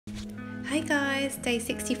Hi guys, day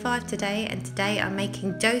 65 today, and today I'm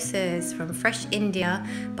making dosas from Fresh India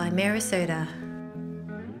by Mira Soda.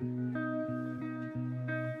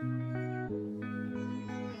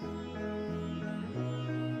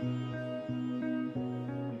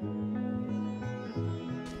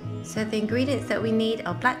 So the ingredients that we need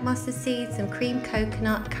are black mustard seeds, some cream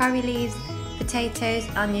coconut, curry leaves, potatoes,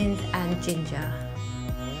 onions and ginger.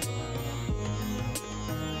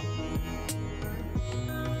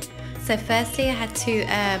 So firstly I had to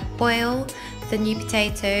boil the new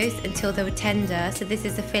potatoes until they were tender, so this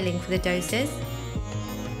is the filling for the dosas.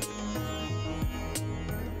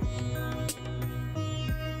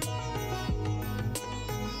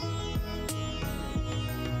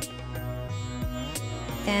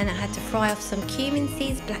 Then I had to fry off some cumin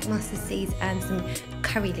seeds, black mustard seeds and some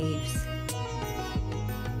curry leaves.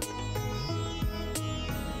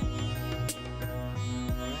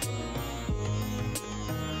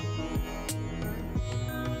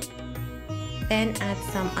 Then add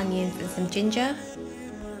some onions and some ginger.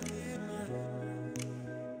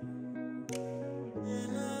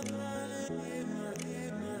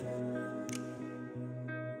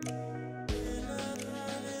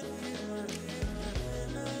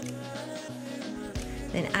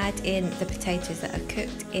 Then add in the potatoes that are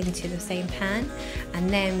cooked into the same pan, and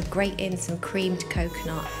then grate in some creamed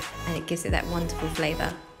coconut, and it gives it that wonderful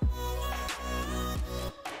flavour.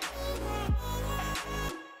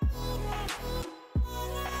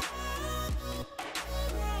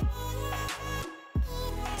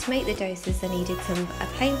 To make the dosas I needed some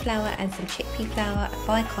plain flour and some chickpea flour,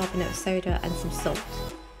 bicarbonate of soda and some salt.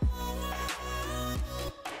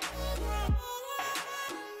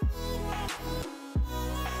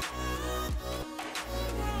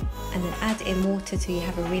 And then add in water till you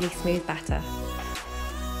have a really smooth batter.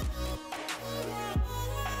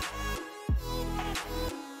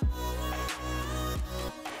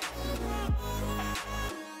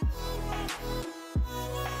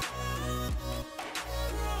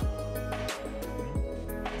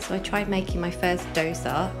 So I tried making my first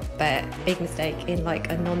dosa, but big mistake, in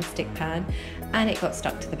like a non-stick pan, and it got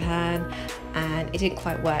stuck to the pan and it didn't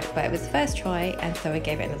quite work, but it was the first try and so I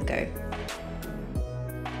gave it another go.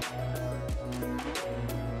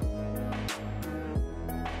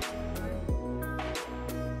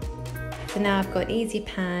 So now I've got an easy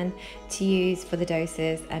pan to use for the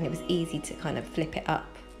dosas, and it was easy to kind of flip it up.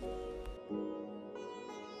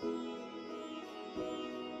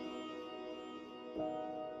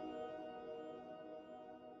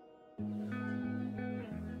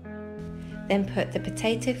 Then put the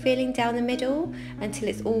potato filling down the middle until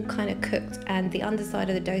it's all kind of cooked and the underside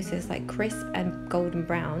of the dosa is like crisp and golden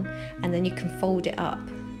brown, and then you can fold it up.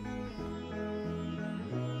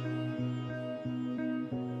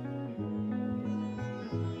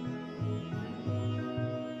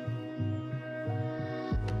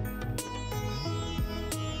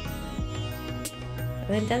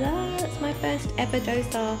 And then ta-da, that's my first ever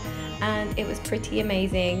dosa, and it was pretty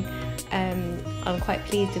amazing. I'm quite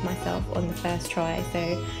pleased with myself on the first try,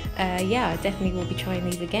 so yeah, I definitely will be trying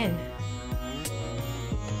these again.